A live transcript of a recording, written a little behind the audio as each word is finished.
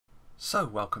So,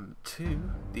 welcome to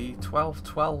the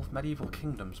 1212 Medieval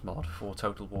Kingdoms mod for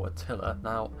Total War Attila.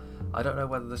 Now, I don't know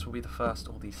whether this will be the first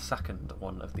or the second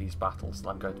one of these battles that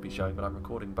I'm going to be showing, but I'm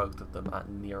recording both of them at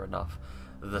near enough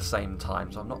the same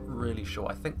time, so I'm not really sure.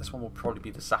 I think this one will probably be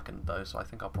the second though, so I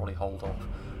think I'll probably hold off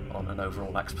on an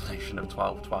overall explanation of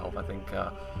 1212. I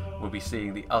think we'll be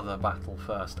seeing the other battle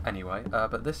first anyway,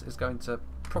 but this is going to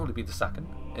probably be the second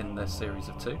in this series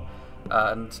of two.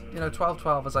 And, you know,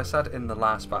 1212, as I said in the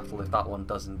last battle, if that one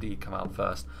does indeed come out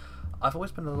first, I've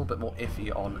always been a little bit more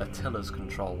iffy on Attila's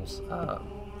controls,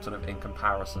 sort of in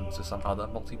comparison to some other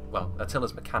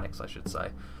Attila's mechanics, I should say,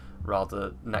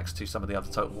 rather next to some of the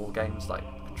other Total War games. Like,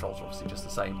 controls are obviously just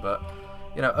the same, but,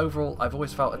 you know, overall, I've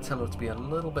always felt Attila to be a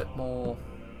little bit more,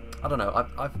 I don't know,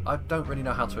 I don't really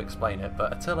know how to explain it,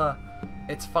 but Attila,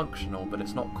 it's functional, but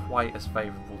it's not quite as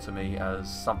favourable to me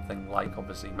as something like,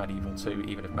 obviously, Medieval 2,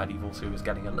 even if Medieval 2 is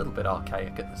getting a little bit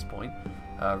archaic at this point.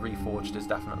 Reforged is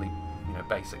definitely, you know,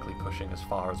 basically pushing as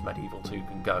far as Medieval 2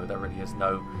 can go. There really is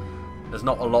there's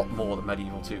not a lot more that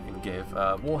Medieval 2 can give.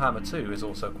 Warhammer 2 is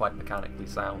also quite mechanically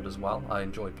sound as well. I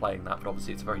enjoy playing that, but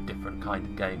obviously it's a very different kind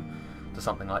of game to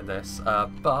something like this.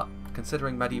 But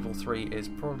considering Medieval 3 is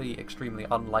probably extremely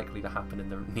unlikely to happen in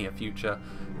the near future,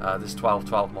 this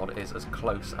 1212 mod is as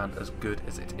close and as good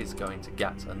as it is going to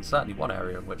get. And certainly one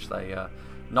area in which they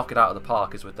knock it out of the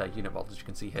park is with their unit models. You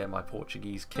can see here my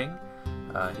Portuguese king.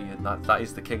 That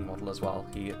is the king model as well.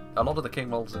 A lot of the king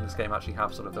models in this game actually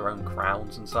have sort of their own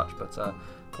crowns and such, but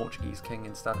Portuguese king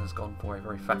instead has gone for a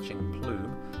very fetching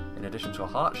plume, in addition to a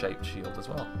heart-shaped shield as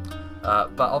well.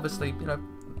 But obviously, you know,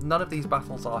 none of these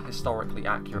battles are historically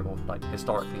accurate or like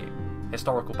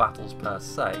historical battles per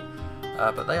se,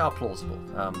 but they are plausible.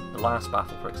 The last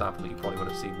battle, for example, that you probably would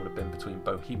have seen would have been between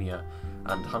Bohemia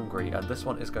and Hungary, and this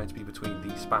one is going to be between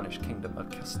the Spanish kingdom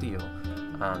of Castile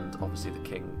and obviously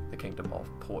the kingdom of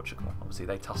Portugal. Obviously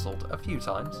they tussled a few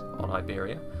times on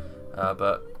Iberia,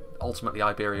 but ultimately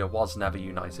Iberia was never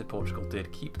united. Portugal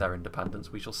did keep their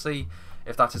independence. We shall see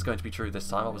if that is going to be true this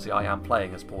time. Obviously I am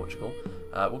playing as Portugal.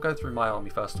 We'll go through my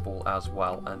army first of all as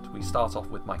well, and we start off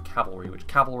with my cavalry, which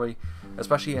cavalry,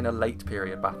 especially in a late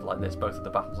period battle like this, both of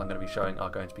the battles I'm going to be showing are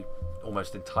going to be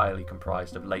almost entirely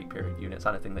comprised of late period units.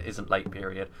 Anything that isn't late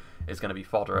period is going to be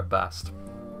fodder at best.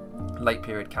 Late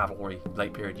period cavalry,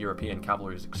 late period European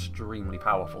cavalry is extremely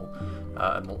powerful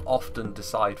and will often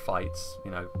decide fights.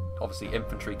 You know, obviously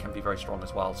infantry can be very strong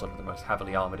as well, sort of the most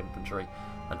heavily armoured infantry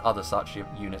and other such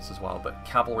units as well, but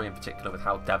cavalry in particular, with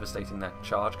how devastating their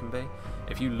charge can be.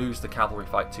 If you lose the cavalry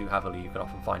fight too heavily, you can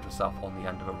often find yourself on the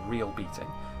end of a real beating,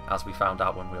 as we found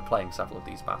out when we were playing several of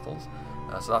these battles.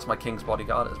 So that's my King's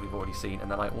Bodyguard, as we've already seen, and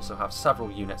then I also have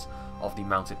several units of the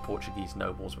mounted Portuguese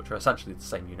nobles, which are essentially the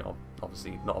same unit,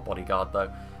 obviously not a bodyguard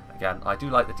though. Again, I do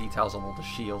like the details on all the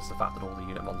shields, the fact that all the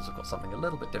unit models have got something a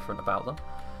little bit different about them.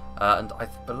 And I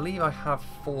believe I have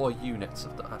 4 units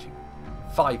of actually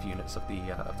 5 units of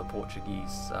the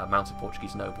Portuguese mounted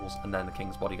Portuguese nobles, and then the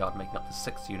King's Bodyguard making up the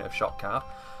 6th unit of shock cav.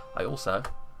 I also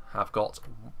have got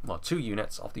 2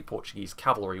 units of the Portuguese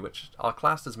cavalry, which are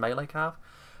classed as melee cav.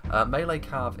 Melee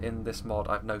cav in this mod,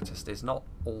 I've noticed, is not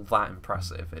all that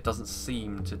impressive. It doesn't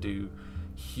seem to do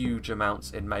huge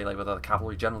amounts in melee with other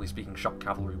cavalry. Generally speaking, shock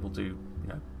cavalry will do, you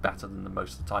know, better than them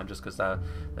most of the time, just because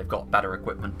they've got better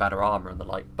equipment, better armor and the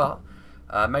like. But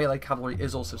melee cavalry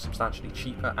is also substantially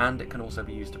cheaper, and it can also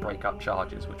be used to break up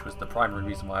charges, which was the primary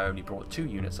reason why I only brought 2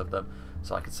 units of them,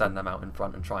 so I could send them out in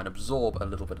front and try and absorb a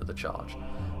little bit of the charge.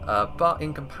 But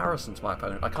in comparison to my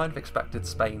opponent, I kind of expected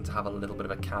Spain to have a little bit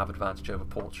of a cav advantage over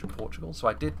Portugal, so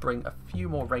I did bring a few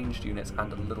more ranged units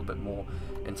and a little bit more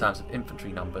in terms of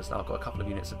infantry numbers. Now I've got a couple of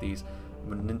units of these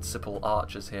municipal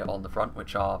archers here on the front,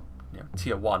 which are, you know,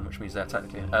 tier 1, which means they're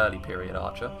technically an early period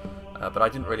archer, but I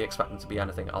didn't really expect them to be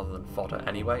anything other than fodder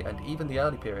anyway, and even the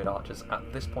early period archers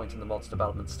at this point in the mod's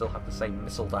development still have the same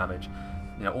missile damage.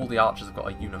 You know, all the archers have got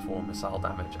a uniform missile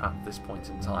damage at this point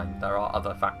in time. There are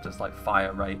other factors like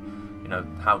fire rate, you know,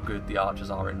 how good the archers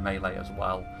are in melee as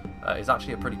well, is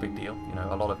actually a pretty big deal. You know,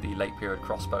 a lot of the late period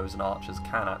crossbows and archers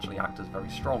can actually act as very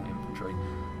strong infantry.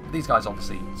 But these guys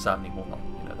obviously certainly will not.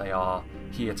 You know, they are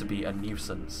here to be a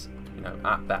nuisance, you know,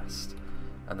 at best.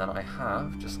 And then I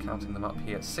have, just counting them up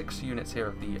here, 6 units here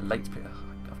of the late period.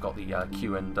 I've got the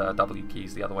Q and W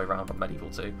keys the other way around on Medieval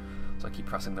 2, so I keep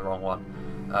pressing the wrong one.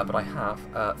 But I have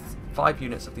 5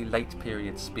 units of the late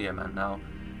period spearmen. Now,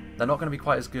 They're not going to be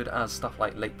quite as good as stuff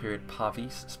like late period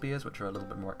Parvis spears, which are a little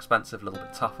bit more expensive, a little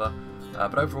bit tougher.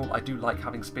 But overall, I do like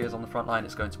having spears on the front line.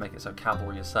 It's going to make it so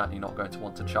cavalry is certainly not going to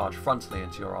want to charge frontally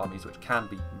into your armies, which can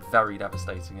be very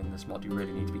devastating in this mod. You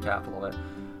really need to be careful of it.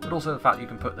 But also the fact you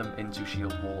can put them into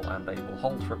shield wall and they will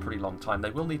hold for a pretty long time. They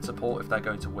will need support if they're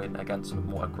going to win against sort of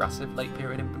more aggressive late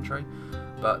period infantry,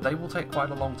 but they will take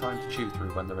quite a long time to chew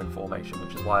through when they're in formation,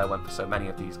 which is why I went for so many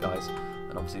of these guys.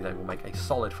 And obviously they will make a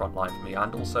solid front line for me,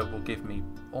 and also will give me,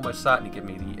 almost certainly give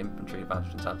me the infantry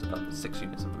advantage in terms of numbers, 6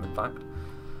 units of them in fact.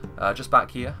 Just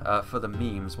back here, for the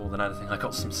memes more than anything, I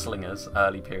got some slingers,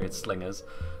 early period slingers.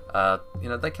 You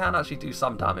know, they can actually do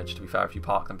some damage, to be fair, if you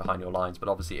park them behind your lines, but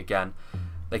obviously again,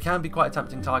 they can be quite a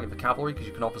tempting target for cavalry because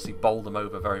you can obviously bowl them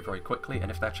over very, very quickly, and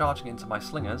if they're charging into my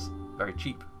slingers, very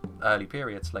cheap early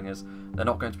period slingers, they're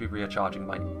not going to be recharging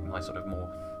my sort of more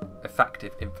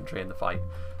effective infantry in the fight.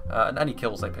 And any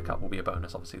kills they pick up will be a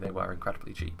bonus, obviously they were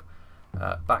incredibly cheap.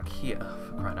 Back here,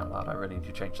 for crying out loud, I really need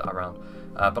to change that around.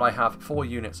 But I have 4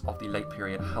 units of the late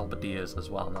period halberdiers as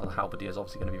well. Now the halberdiers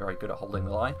obviously going to be very good at holding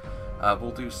the line.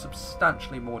 Will do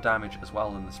substantially more damage as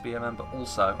well than the spearmen, but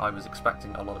also I was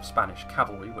expecting a lot of Spanish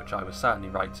cavalry, which I was certainly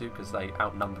right to, because they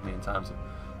outnumber me in terms of...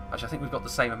 Actually, I think we've got the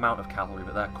same amount of cavalry,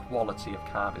 but their quality of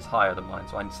cav is higher than mine,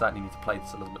 so I certainly need to play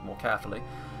this a little bit more carefully.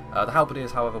 The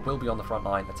halberdiers, however, will be on the front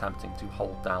line attempting to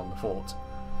hold down the fort.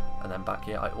 And then back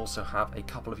here I also have a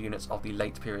couple of units of the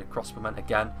late period crossbowmen.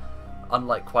 Again,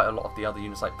 unlike quite a lot of the other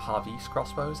units like Parvis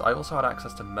crossbows, I also had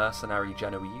access to mercenary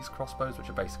Genoese crossbows, which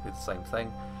are basically the same thing.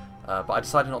 But I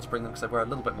decided not to bring them because they were a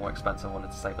little bit more expensive. I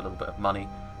wanted to save a little bit of money.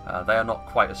 They are not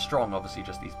quite as strong, obviously,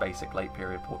 just these basic late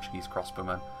period Portuguese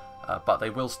crossbowmen. But they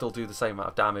will still do the same amount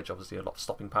of damage, obviously a lot of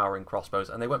stopping power in crossbows,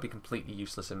 and they won't be completely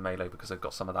useless in melee because they've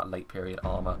got some of that late period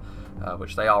armour,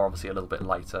 which they are obviously a little bit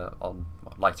lighter on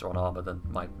armour than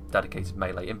my dedicated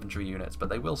melee infantry units, but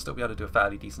they will still be able to do a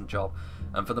fairly decent job,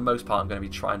 and for the most part I'm going to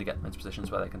be trying to get them into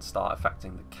positions where they can start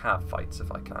affecting the cav fights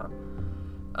if I can.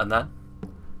 And then,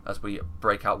 as we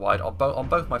break out wide, on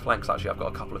both my flanks actually I've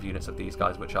got a couple of units of these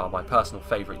guys, which are my personal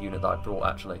favourite unit that I brought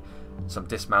actually, some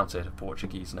dismounted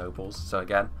Portuguese nobles. So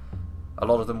again, a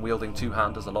lot of them wielding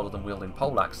two-handers, a lot of them wielding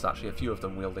poleaxes, actually a few of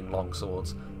them wielding long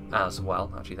swords as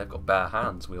well. Actually they've got bare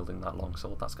hands wielding that long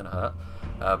sword, that's going to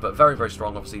hurt. But very, very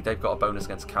strong. Obviously they've got a bonus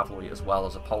against cavalry as well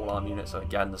as a polearm unit, so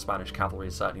again the Spanish cavalry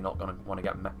is certainly not going to want to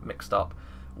get mixed up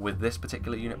with this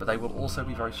particular unit, but they will also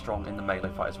be very strong in the melee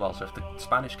fight as well. So if the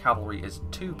Spanish cavalry is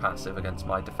too passive against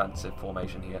my defensive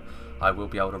formation here, I will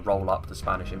be able to roll up the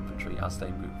Spanish infantry as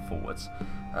they move forwards.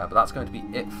 But that's going to be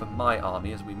it for my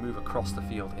army as we move across the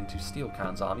field into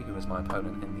Steelcan's army, who is my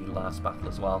opponent in the last battle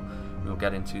as well. We'll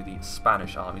get into the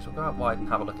Spanish armies. We'll go out wide and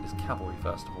have a look at his cavalry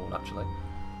first of all, actually.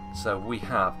 So we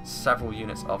have several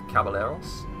units of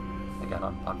caballeros. Again,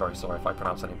 I'm very sorry if I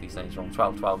pronounce any of these names wrong.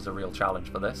 1212 is a real challenge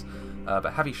for this.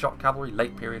 But heavy shock cavalry,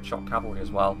 late period shock cavalry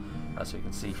as well. So you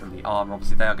can see from the armour,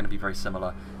 obviously they are going to be very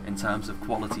similar in terms of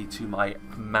quality to my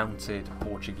mounted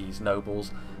Portuguese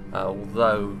nobles.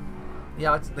 Although,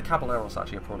 yeah, the caballeros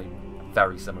actually are probably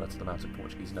very similar to the mounted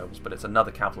Portuguese nobles, but it's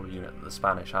another cavalry unit that the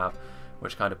Spanish have,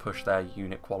 which kind of push their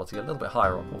unit quality a little bit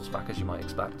higher on horseback, as you might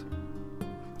expect.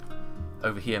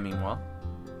 Over here, meanwhile,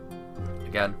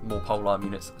 again, more polearm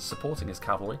units supporting his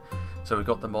cavalry. So we've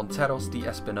got the Monteros de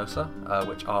Espinosa,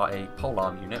 which are a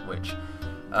polearm unit, which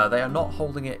they are not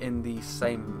holding it in the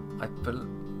same...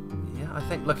 I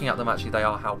think looking at them actually they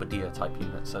are halberdier type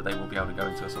units, so they will be able to go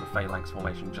into a sort of phalanx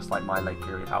formation just like my late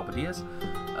period halberdiers.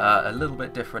 A little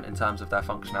bit different in terms of their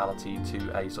functionality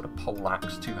to a sort of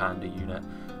poleaxe two-hander unit.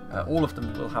 All of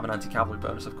them will have an anti-cavalry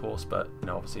bonus of course, but you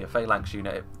know, obviously a phalanx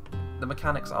unit, the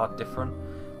mechanics are different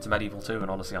to Medieval 2,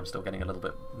 and honestly I'm still getting a little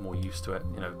bit more used to it.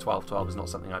 You know, 1212 is not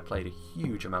something I played a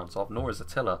huge amount of, nor is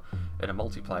Attila in a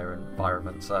multiplayer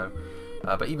environment, so...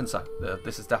 but even so,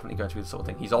 this is definitely going to be the sort of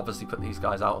thing. He's obviously put these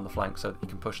guys out on the flank so that he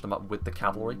can push them up with the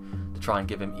cavalry to try and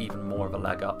give him even more of a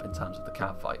leg up in terms of the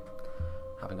cav fight.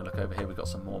 Having a look over here, we've got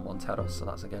some more Monteros, so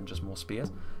that's again just more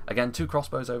spears. Again, 2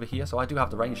 crossbows over here, so I do have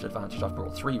the ranged advantage. I've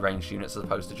brought 3 ranged units as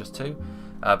opposed to just 2.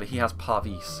 But he has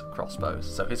Parvis crossbows,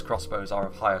 so his crossbows are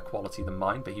of higher quality than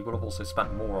mine, but he would have also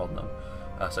spent more on them.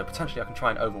 So potentially I can try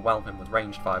and overwhelm him with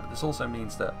ranged fire, but this also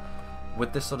means that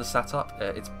with this sort of setup,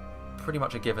 it's pretty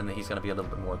much a given that he's going to be a little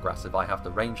bit more aggressive. I have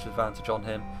the ranged advantage on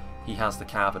him, he has the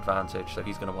cav advantage, so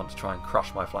he's going to want to try and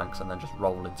crush my flanks and then just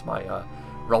roll into my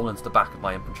roll into the back of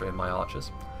my infantry and my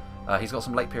archers. He's got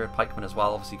some late period pikemen as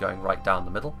well, obviously going right down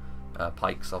the middle.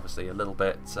 Pikes obviously a little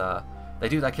bit, they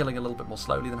do their killing a little bit more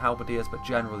slowly than halberdiers, but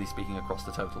generally speaking across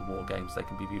the Total War games they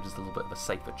can be viewed as a little bit of a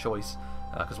safer choice,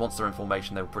 because once they're in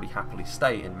formation they will pretty happily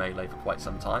stay in melee for quite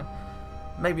some time.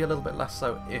 Maybe a little bit less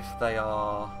so if they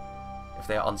are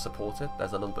unsupported.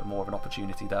 There's a little bit more of an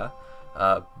opportunity there.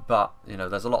 But you know,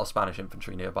 there's a lot of Spanish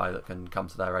infantry nearby that can come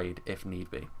to their aid if need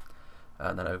be.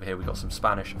 And then over here we've got some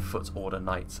Spanish foot order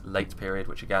knights late period,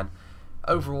 which again,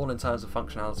 overall in terms of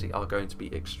functionality, are going to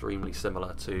be extremely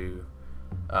similar to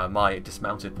my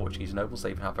dismounted Portuguese nobles. They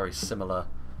even have very similar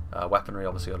weaponry.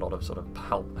 Obviously a lot of sort of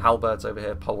halberds over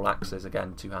here, pole axes,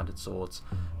 again two-handed swords.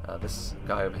 This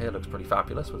guy over here looks pretty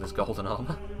fabulous with his golden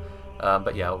armour.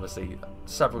 But yeah, obviously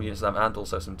several units of them, and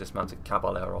also some dismounted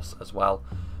caballeros as well.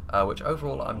 Which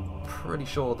overall I'm pretty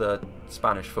sure the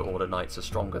Spanish foot order knights are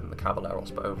stronger than the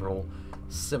caballeros, but overall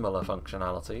similar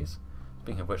functionalities.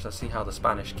 Speaking of which, let's see how the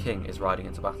Spanish king is riding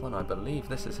into battle, and I believe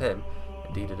this is him.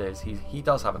 Indeed it is. He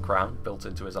does have a crown built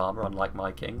into his armour, unlike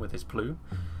my king with his plume.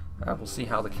 We'll see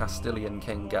how the Castilian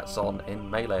king gets on in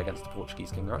melee against the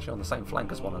Portuguese king. They're actually on the same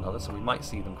flank as one another, so we might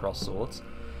see them cross swords.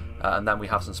 And then we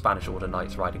have some Spanish order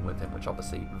knights riding with him, which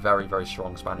obviously very, very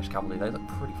strong Spanish cavalry. They look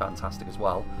pretty fantastic as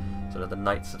well. So they're the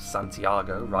Knights of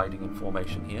Santiago riding in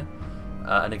formation here.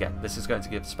 And again, this is going to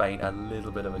give Spain a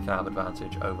little bit of a cav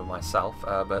advantage over myself,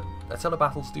 but Attila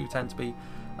battles do tend to be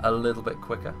a little bit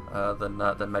quicker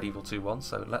than Medieval 2 ones,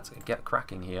 so let's get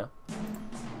cracking here.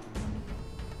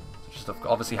 Just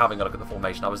obviously having a look at the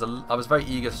formation, I was very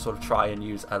eager to sort of try and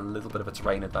use a little bit of a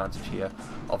terrain advantage here.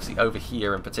 Obviously over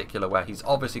here in particular, where he's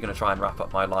obviously going to try and wrap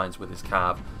up my lines with his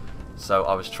cav, so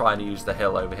I was trying to use the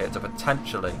hill over here to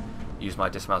potentially use my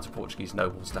dismounted Portuguese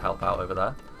nobles to help out over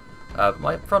there.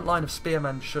 My front line of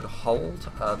spearmen should hold.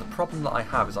 The problem that I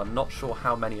have is I'm not sure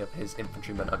how many of his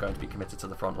infantrymen are going to be committed to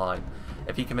the front line.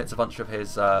 If he commits a bunch of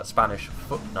his Spanish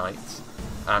foot knights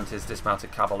and his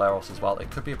dismounted caballeros as well,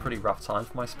 it could be a pretty rough time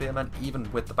for my spearmen,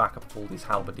 even with the backup of all these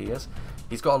halberdiers.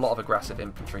 He's got a lot of aggressive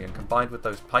infantry, and combined with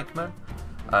those pikemen,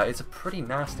 it's a pretty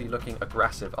nasty looking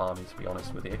aggressive army, to be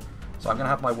honest with you. So I'm going to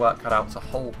have my work cut out to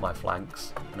hold my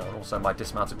flanks. You know, and also my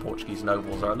dismounted Portuguese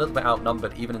nobles are a little bit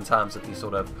outnumbered, even in terms of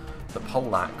the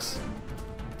poleaxe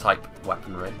type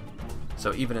weaponry.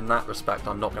 So even in that respect,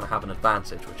 I'm not going to have an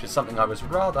advantage, which is something I was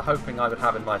rather hoping I would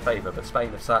have in my favour. But Spain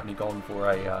have certainly gone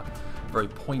for a very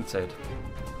pointed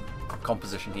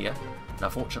composition here. Now,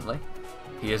 fortunately,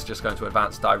 he is just going to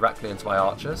advance directly into my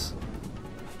archers.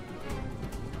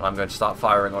 I'm going to start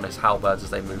firing on his halberds as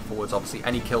they move forwards. Obviously,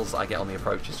 any kills that I get on the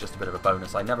approach is just a bit of a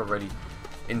bonus. I never really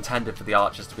intended for the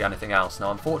archers to be anything else. Now,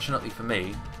 unfortunately for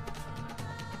me,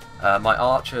 my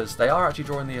archers, they are actually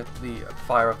drawing the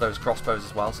fire of those crossbows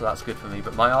as well, so that's good for me.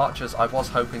 But my archers, I was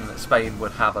hoping that Spain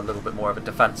would have a little bit more of a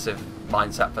defensive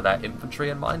mindset for their infantry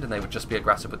in mind, and they would just be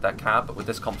aggressive with their cav. But with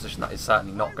this composition, that is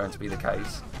certainly not going to be the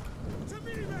case.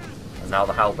 And now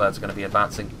the halberds are going to be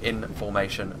advancing in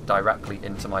formation directly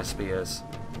into my spears.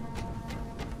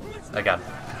 Again,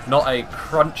 not a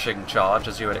crunching charge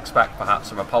as you would expect perhaps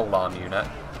from a polearm unit,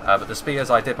 but the spears,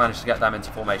 I did manage to get them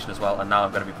into formation as well, and now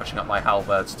I'm going to be pushing up my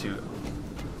halberds to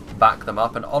back them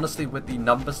up. And honestly, with the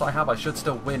numbers I have, I should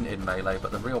still win in melee,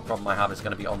 but the real problem I have is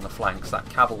going to be on the flanks. That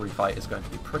cavalry fight is going to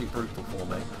be pretty brutal for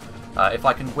me. If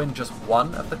I can win just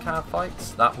one of the cav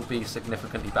fights, that will be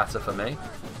significantly better for me.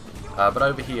 But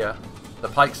over here, the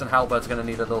pikes and halberds are going to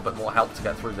need a little bit more help to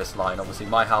get through this line. Obviously,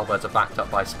 my halberds are backed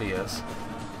up by spears.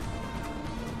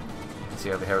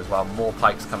 See over here as well, more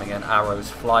pikes coming in, arrows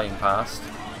flying past.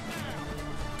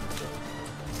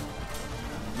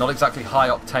 Not exactly high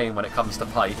octane when it comes to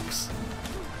pikes.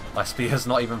 My spear's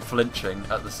not even flinching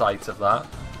at the sight of that.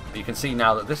 But you can see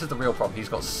now that this is the real problem. He's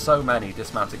got so many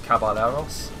dismounted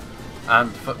caballeros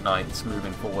and foot knights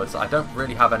moving forwards. I don't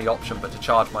really have any option but to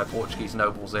charge my Portuguese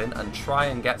nobles in and try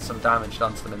and get some damage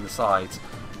done to them in the sides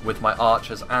with my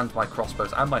archers and my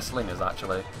crossbows and my slingers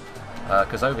actually.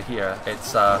 Because over here,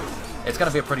 it's going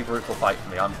to be a pretty brutal fight for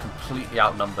me. I'm completely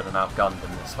outnumbered and outgunned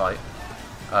in this fight.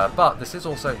 But this is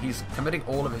also, he's committing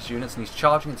all of his units and he's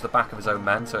charging into the back of his own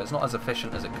men, so it's not as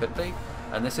efficient as it could be.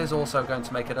 And this is also going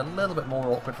to make it a little bit more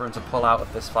awkward for him to pull out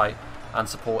of this fight and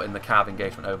support in the cav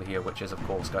engagement over here, which is of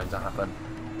course going to happen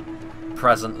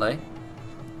presently.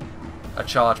 A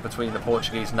charge between the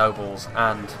Portuguese nobles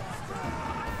and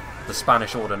the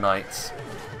Spanish Order Knights.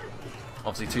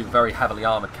 Obviously two very heavily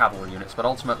armoured cavalry units, but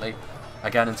ultimately,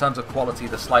 again, in terms of quality,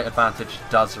 the slight advantage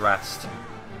does rest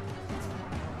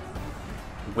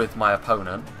with my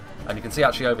opponent. And you can see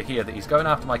actually over here that he's going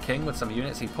after my king with some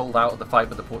units he pulled out of the fight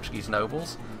with the Portuguese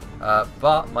nobles.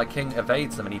 But my king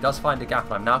evades them and he does find a gap,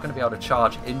 and I'm now going to be able to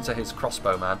charge into his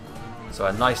crossbowman. So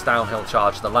a nice downhill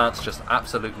charge, the lance just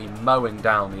absolutely mowing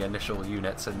down the initial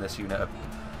units in this unit of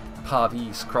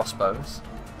Parvis crossbows.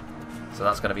 So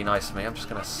that's going to be nice for me. I'm just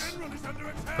going to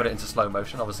put it into slow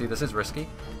motion. Obviously this is risky,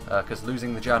 because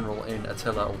losing the general in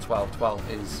Attila or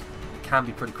 1212 can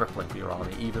be pretty crippling for your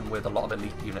army, even with a lot of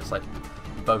elite units like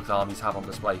both armies have on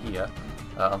display here.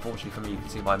 Unfortunately for me, you can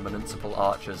see my municipal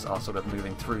archers are sort of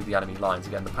moving through the enemy lines.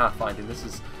 Again, the pathfinding, this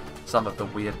is some of the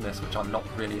weirdness which I'm not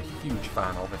really a huge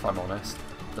fan of, if I'm honest.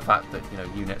 The fact that, you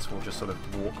know, units will just sort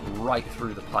of walk right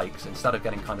through the pikes instead of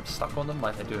getting kind of stuck on them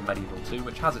like they do in Medieval 2,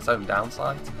 which has its own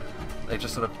downsides. They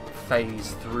just sort of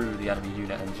phase through the enemy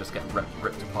unit and just get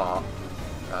ripped apart.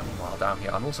 While down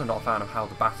here, I'm also not a fan of how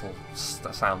the battle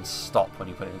sounds stop when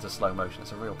you put it into slow motion.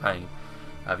 It's a real pain.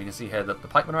 You can see here that the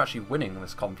pikemen are actually winning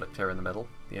this conflict here in the middle.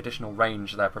 The additional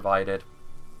range they're provided,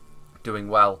 doing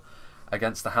well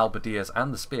against the halberdiers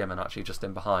and the spearmen actually just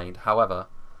in behind. However,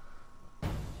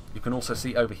 you can also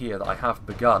see over here that I have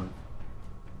begun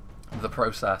the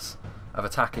process of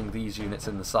attacking these units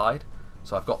in the side.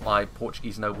 So I've got my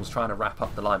Portuguese nobles trying to wrap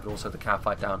up the line, but also the cav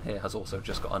fight down here has also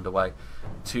just got underway.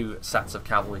 Two sets of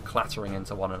cavalry clattering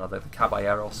into one another. The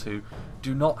caballeros, who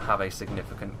do not have a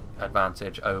significant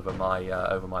advantage over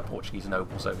my Portuguese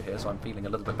nobles over here, so I'm feeling a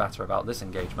little bit better about this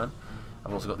engagement.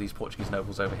 I've also got these Portuguese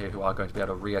nobles over here who are going to be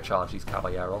able to recharge these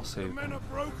caballeros, who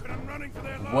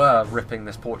were ripping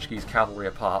this Portuguese cavalry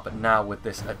apart, but now with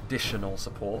this additional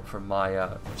support from my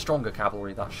stronger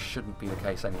cavalry, that shouldn't be the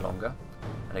case any longer.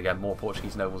 And again, more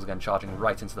Portuguese nobles again charging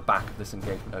right into the back of this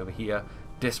engagement over here.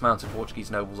 Dismounted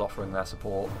Portuguese nobles offering their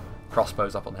support.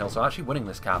 Crossbows up on the hill. So I'm actually winning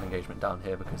this cav engagement down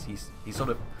here because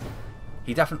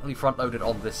he definitely front-loaded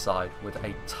on this side with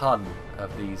a ton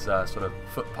of these sort of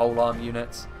foot polearm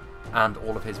units and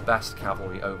all of his best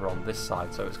cavalry over on this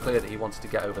side. So it's clear that he wanted to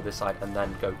get over this side and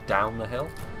then go down the hill,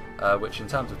 which in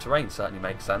terms of terrain certainly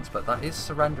makes sense, but that is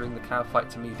surrendering the cav fight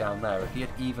to me down there. If he had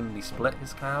evenly split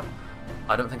his cav,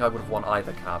 I don't think I would have won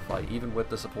either cav fight. Even with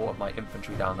the support of my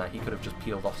infantry down there, he could have just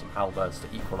peeled off some halberds to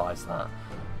equalise that.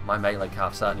 My melee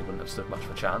cav certainly wouldn't have stood much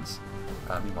of a chance.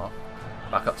 Meanwhile,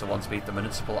 back up to 1 speed, the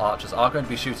municipal archers are going to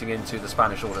be shooting into the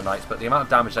Spanish Order Knights, but the amount of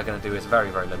damage they're going to do is very,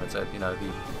 very limited. You know,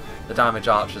 the damage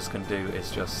archers can do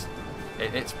is just...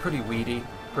 it's pretty weedy,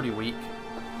 pretty weak.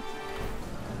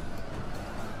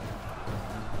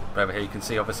 But over here you can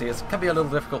see, obviously, it can be a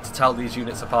little difficult to tell these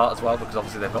units apart as well, because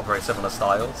obviously they've got very similar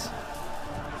styles.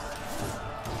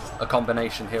 A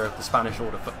combination here of the Spanish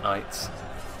Order Foot Knights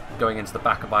going into the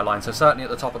back of my line. So certainly at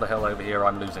the top of the hill over here,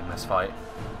 I'm losing this fight.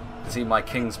 You can see my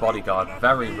King's Bodyguard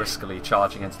very riskily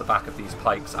charging into the back of these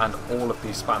pikes and all of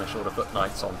these Spanish Order Foot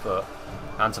Knights on foot.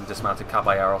 And some dismounted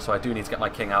caballeros, so I do need to get my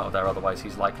king out of there, otherwise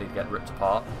he's likely to get ripped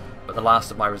apart. But the last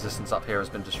of my resistance up here has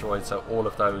been destroyed, so all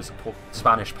of those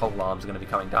Spanish polearms are going to be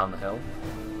coming down the hill.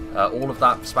 All of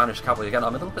that Spanish cavalry, again,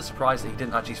 I'm a little bit surprised that he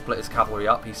didn't actually split his cavalry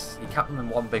up. He kept them in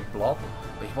one big blob,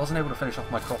 but he wasn't able to finish off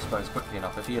my crossbows quickly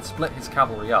enough. If he had split his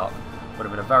cavalry up, it would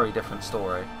have been a very different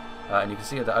story. And you can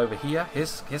see that over here,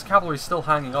 his cavalry is still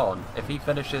hanging on. If he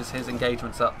finishes his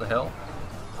engagements up the hill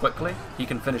quickly, he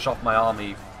can finish off my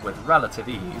army with relative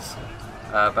ease.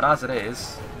 But as it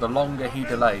is, the longer he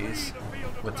delays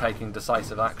with taking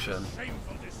decisive action,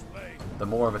 the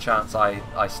more of a chance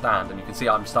I stand. And you can see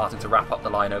I'm starting to wrap up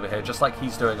the line over here, just like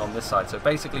he's doing on this side. So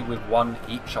basically with one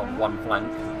each on one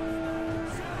flank.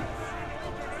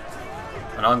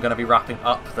 And I'm going to be wrapping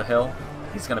up the hill.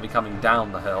 He's going to be coming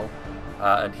down the hill.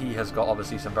 And he has got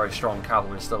obviously some very strong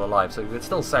cavalry still alive. So you could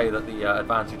still say that the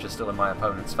advantage is still in my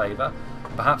opponent's favour.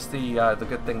 Perhaps the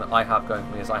good thing that I have going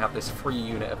for me is I have this free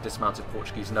unit of dismounted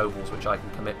Portuguese nobles which I can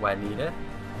commit where needed.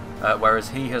 Whereas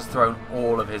he has thrown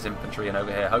all of his infantry in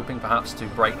over here, hoping perhaps to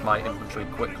break my infantry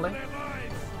quickly.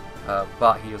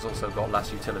 But he has also got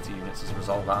less utility units as a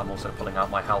result of that. I'm also pulling out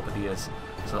my halberdiers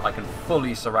so that I can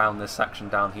fully surround this section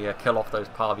down here, kill off those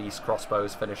Parvis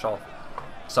crossbows, finish off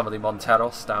some of the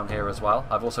Monteros down here as well.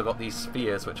 I've also got these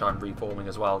spears which I'm reforming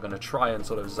as well, going to try and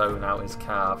sort of zone out his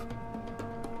cav.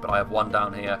 But I have one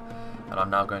down here, and I'm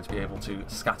now going to be able to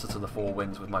scatter to the four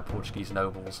winds with my Portuguese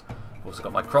nobles. I've also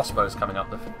got my crossbows coming up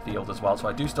the field as well, so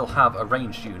I do still have a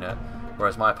ranged unit,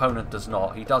 whereas my opponent does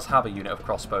not. He does have a unit of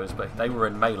crossbows, but they were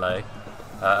in melee,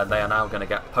 and they are now going to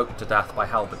get poked to death by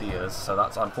halberdiers, so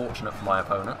that's unfortunate for my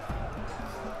opponent.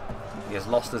 He has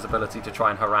lost his ability to try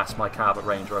and harass my cav at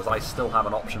range, whereas I still have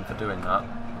an option for doing that.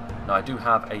 Now I do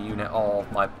have a unit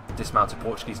of my dismounted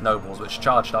Portuguese nobles which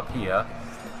charged up here.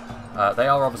 They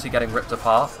are obviously getting ripped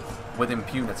apart with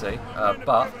impunity,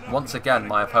 but once again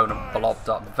my opponent blobbed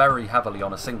up very heavily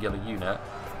on a singular unit,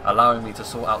 allowing me to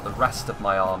sort out the rest of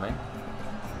my army.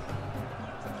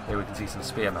 Here we can see some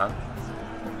spearmen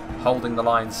holding the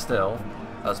line still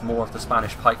as more of the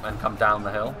Spanish pikemen come down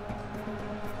the hill.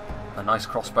 A nice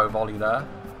crossbow volley there,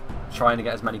 trying to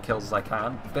get as many kills as I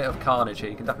can. Bit of carnage here,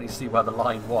 you can definitely see where the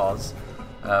line was.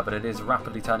 but it is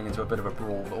rapidly turning into a bit of a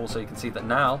brawl. But also you can see that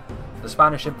now the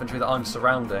Spanish infantry that I'm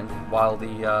surrounding, while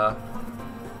the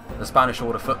Spanish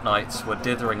Order foot knights were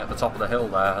dithering at the top of the hill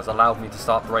there, has allowed me to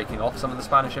start breaking off some of the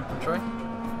Spanish infantry.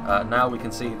 Now we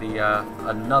can see the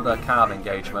another cav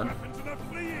engagement.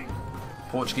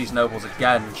 Portuguese nobles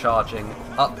again charging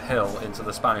uphill into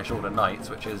the Spanish Order knights,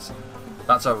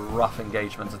 that's a rough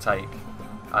engagement to take.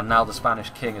 And now the Spanish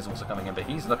king is also coming in, but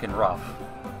he's looking rough.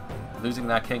 Losing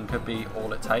their king could be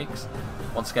all it takes.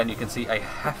 Once again, you can see a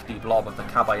hefty blob of the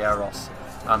caballeros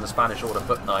and the Spanish Order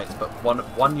foot knights, but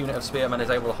one unit of spearmen is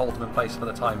able to hold them in place for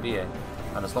the time being.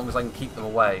 And as long as I can keep them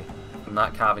away from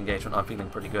that cav engagement, I'm feeling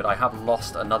pretty good. I have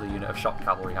lost another unit of shock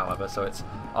cavalry, however, so it's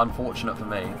unfortunate for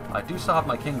me. I do still have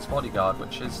my king's bodyguard,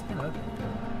 which is, you know,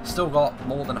 still got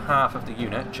more than half of the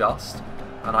unit, just,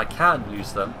 and I can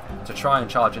use them to try and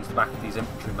charge into the back of these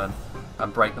infantrymen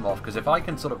and break them off, because if I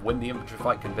can sort of win the infantry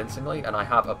fight convincingly and I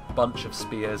have a bunch of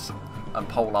spears and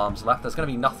pole arms left, there's going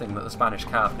to be nothing that the Spanish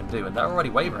cav can do, and they're already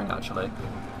wavering actually.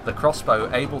 The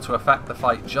crossbow able to affect the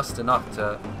fight just enough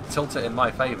to tilt it in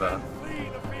my favour.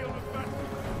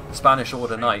 Spanish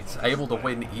Order knights able to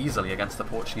win easily against the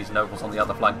Portuguese nobles on the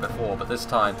other flank before, but this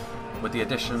time with the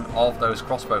addition of those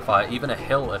crossbow fire, even a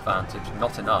hill advantage,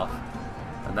 not enough.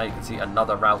 And there you can see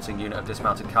another routing unit of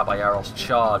dismounted caballeros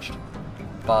charged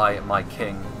by my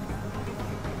king.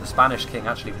 The Spanish king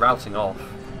actually routing off.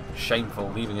 Shameful,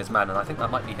 leaving his men, and I think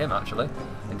that might be him actually.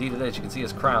 Indeed it is. You can see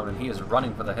his crown and he is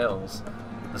running for the hills.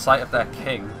 The sight of their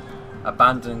king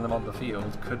abandoning them on the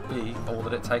field could be all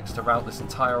that it takes to rout this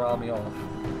entire army off.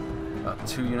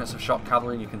 2 units of shock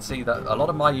cavalry, and you can see that a lot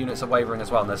of my units are wavering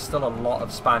as well, and there's still a lot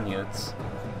of Spaniards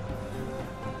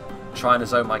trying to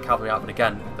zone my cavalry out. But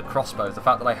again, the crossbows, the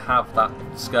fact that I have that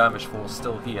skirmish force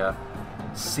still here,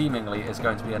 seemingly is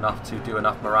going to be enough to do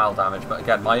enough morale damage. But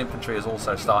again, my infantry is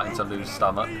also starting to lose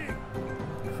stomach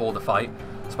for the fight.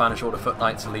 Spanish Order foot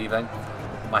knights are leaving.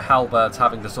 My halberds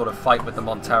having to sort of fight with the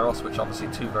Monteros, which are obviously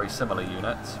 2 very similar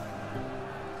units.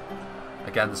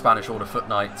 Again, the Spanish Order foot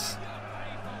knights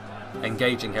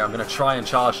engaging here. I'm going to try and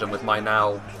charge them with my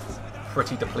now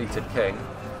pretty depleted king.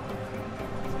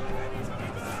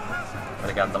 And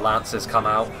again, the lances come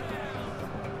out.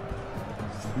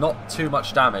 Not too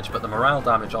much damage, but the morale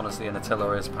damage, honestly, in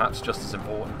Attila is perhaps just as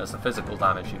important as the physical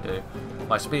damage you do.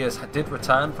 My spears did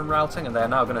return from routing, and they're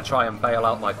now going to try and bail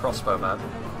out my crossbowmen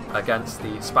against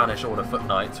the Spanish Order foot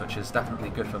knights, which is definitely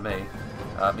good for me.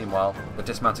 Meanwhile, the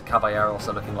dismounted caballeros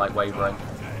are looking like wavering,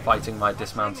 fighting my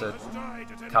dismounted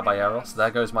caballeros.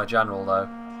 There goes my general,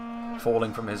 though,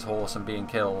 falling from his horse and being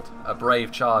killed. A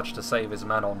brave charge to save his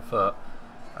men on foot,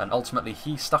 and ultimately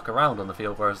he stuck around on the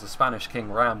field, whereas the Spanish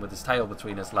king ran with his tail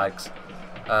between his legs.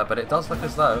 But it does look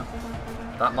as though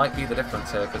that might be the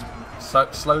difference here, because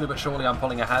slowly but surely I'm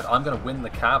pulling ahead. I'm going to win the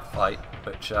cav fight,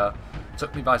 which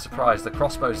took me by surprise. The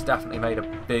crossbows definitely made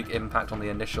a big impact on the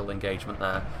initial engagement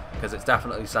there, because it's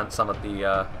definitely sent some of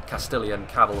the Castilian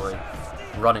cavalry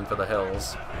running for the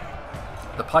hills.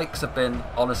 The pikes have been,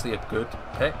 honestly, a good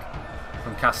pick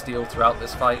from Castile throughout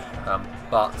this fight,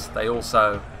 but they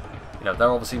also, you know, they're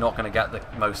obviously not going to get the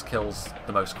most kills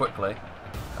the most quickly.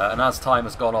 And as time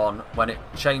has gone on, when it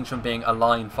changed from being a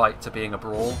line fight to being a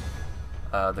brawl,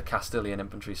 the Castilian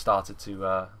infantry started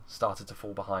to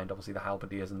fall behind. Obviously, the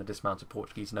halberdiers and the dismounted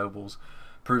Portuguese nobles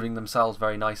proving themselves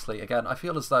very nicely. Again, I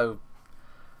feel as though,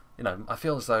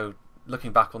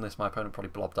 looking back on this, my opponent probably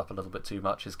blobbed up a little bit too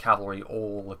much. His cavalry,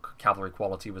 all the cavalry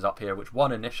quality was up here, which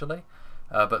won initially,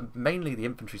 but mainly the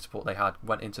infantry support they had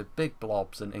went into big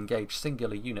blobs and engaged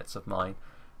singular units of mine,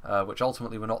 which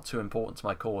ultimately were not too important to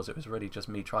my cause. It was really just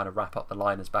me trying to wrap up the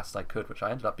line as best I could, which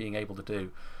I ended up being able to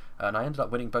do. And I ended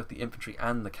up winning both the infantry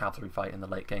and the cavalry fight in the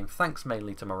late game, thanks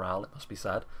mainly to morale, it must be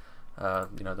said.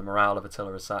 The morale of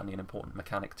Attila is certainly an important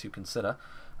mechanic to consider.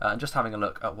 And just having a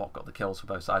look at what got the kills for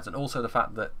both sides, and also the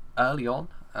fact that early on,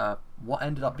 what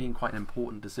ended up being quite an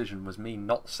important decision was me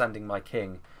not sending my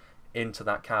king into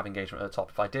that cav engagement at the top.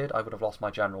 If I did, I would have lost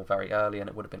my general very early, and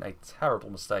it would have been a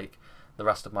terrible mistake. The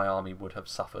rest of my army would have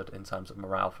suffered in terms of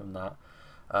morale from that.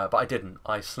 But I didn't.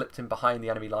 I slipped in behind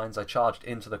the enemy lines. I charged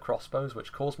into the crossbows,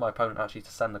 which caused my opponent actually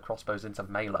to send the crossbows into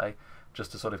melee,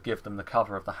 just to sort of give them the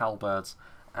cover of the halberds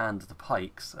and the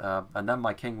pikes. And then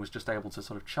my king was just able to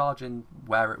sort of charge in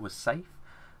where it was safe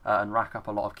and rack up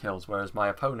a lot of kills, whereas my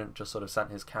opponent just sort of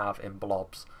sent his cav in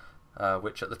blobs,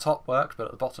 which at the top worked, but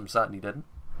at the bottom certainly didn't.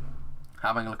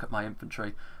 Having a look at my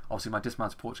infantry, obviously my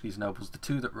dismounted Portuguese nobles, the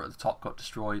 2 that were at the top got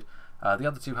destroyed. The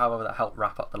other 2, however, that helped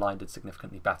wrap up the line did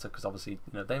significantly better, because obviously,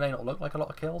 they may not look like a lot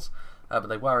of kills, but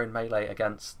they were in melee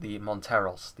against the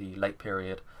Monteros, the late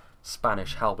period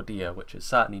Spanish halberdier, which is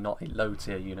certainly not a low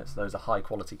tier unit, so those are high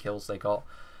quality kills they got.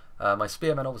 My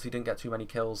spearmen obviously didn't get too many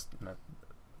kills. You know,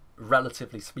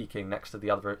 relatively speaking, next to the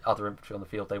other infantry on the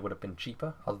field, they would have been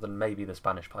cheaper, other than maybe the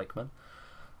Spanish pikemen.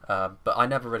 But I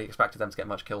never really expected them to get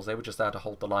much kills. They were just there to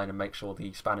hold the line and make sure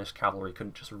the Spanish cavalry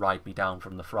couldn't just ride me down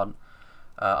from the front.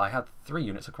 I had 3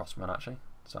 units across from one actually,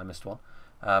 so I missed one.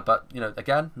 But, you know,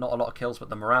 again, not a lot of kills, but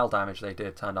the morale damage they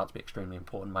did turned out to be extremely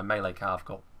important. My melee cav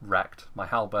got wrecked. My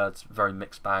halberds, very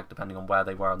mixed bag, depending on where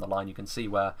they were on the line. You can see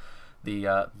where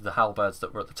the halberds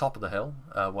that were at the top of the hill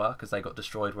were, because they got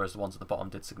destroyed, whereas the ones at the bottom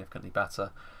did significantly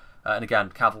better. And again,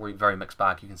 cavalry, very mixed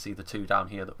bag. You can see the 2 down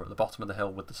here that were at the bottom of the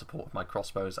hill with the support of my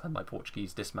crossbows and my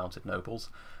Portuguese dismounted nobles.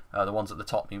 The ones at the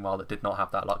top, meanwhile, that did not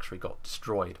have that luxury got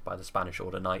destroyed by the Spanish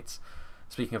Order Knights.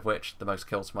 Speaking of which, the most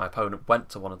kills for my opponent went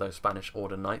to one of those Spanish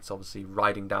Order Knights, obviously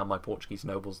riding down my Portuguese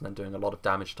nobles and then doing a lot of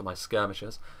damage to my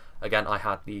skirmishers. Again, I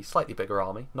had the slightly bigger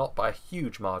army, not by a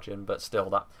huge margin, but still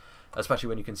that, especially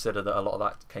when you consider that a lot of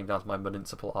that came down to my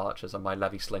municipal archers and my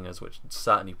levy slingers, which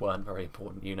certainly weren't very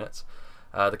important units.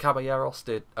 The caballeros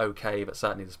did okay, but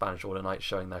certainly the Spanish Order Knights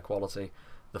showing their quality.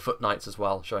 The foot knights as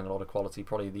well, showing a lot of quality,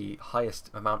 probably the highest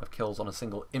amount of kills on a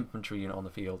single infantry unit on the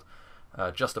field.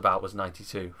 Just about was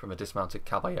 92 from a dismounted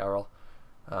caballero,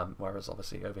 whereas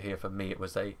obviously over here for me it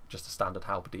was just a standard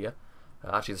halberdier.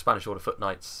 Actually the Spanish Order Foot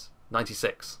Knights,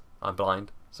 96, I'm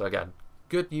blind, so again,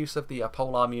 good use of the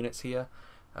polearm units here,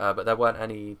 but there weren't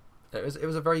any, it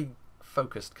was a very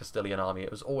focused Castilian army.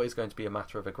 It was always going to be a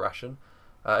matter of aggression,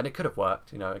 and it could have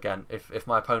worked, you know, again, if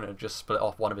my opponent had just split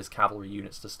off one of his cavalry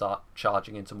units to start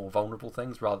charging into more vulnerable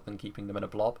things rather than keeping them in a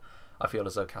blob, I feel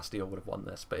as though Castile would have won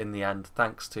this. But in the end,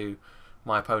 thanks to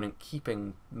my opponent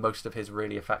keeping most of his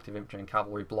really effective infantry and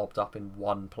cavalry blobbed up in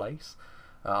one place,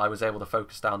 I was able to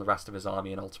focus down the rest of his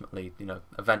army, and ultimately, you know,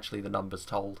 eventually the numbers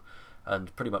told,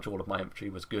 and pretty much all of my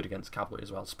infantry was good against cavalry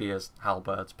as well. Spears,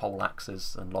 halberds, pole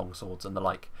axes, and longswords and the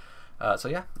like. So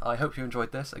yeah, I hope you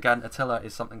enjoyed this. Again, Attila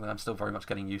is something that I'm still very much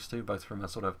getting used to, both from a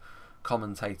sort of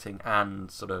commentating and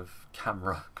sort of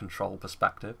camera control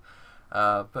perspective.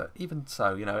 But even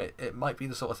so, you know, it might be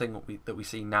the sort of thing that we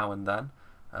see now and then.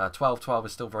 12-12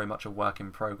 is still very much a work in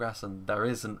progress, and there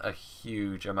isn't a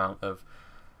huge amount of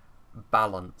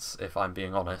balance, if I'm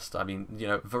being honest. I mean, you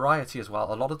know, variety as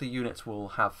well. A lot of the units will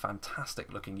have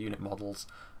fantastic looking unit models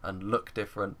and look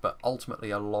different, but ultimately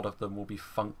a lot of them will be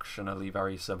functionally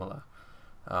very similar.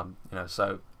 You know,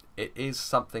 so it is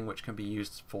something which can be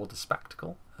used for the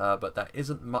spectacle, but there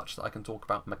isn't much that I can talk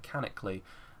about mechanically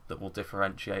that will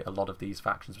differentiate a lot of these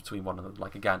factions between one another.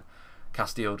 Like again,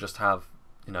 Castile just have,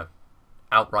 you know,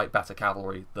 outright better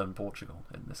cavalry than Portugal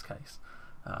in this case.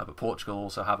 But Portugal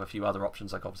also have a few other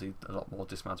options, like obviously a lot more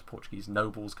dismounted Portuguese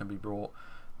nobles can be brought,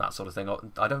 that sort of thing.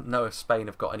 I don't know if Spain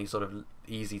have got any sort of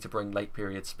easy to bring late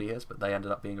period spears, but they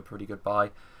ended up being a pretty good buy.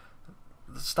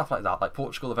 Stuff like that. Like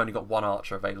Portugal have only got 1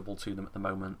 archer available to them at the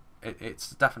moment.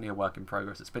 It's definitely a work in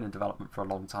progress. It's been in development for a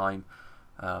long time.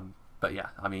 But yeah,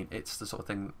 I mean, it's the sort of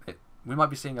thing, we might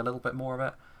be seeing a little bit more of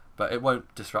it, but it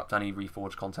won't disrupt any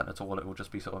Reforged content at all. It will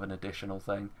just be sort of an additional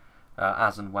thing,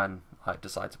 as and when I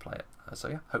decide to play it. So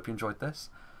yeah, hope you enjoyed this,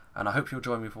 and I hope you'll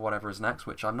join me for whatever is next,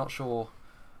 which I'm not sure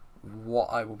what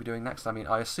I will be doing next. I mean,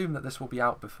 I assume that this will be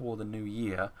out before the new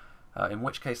year, in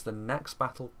which case the next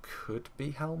battle could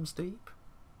be Helm's Deep.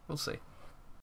 We'll see.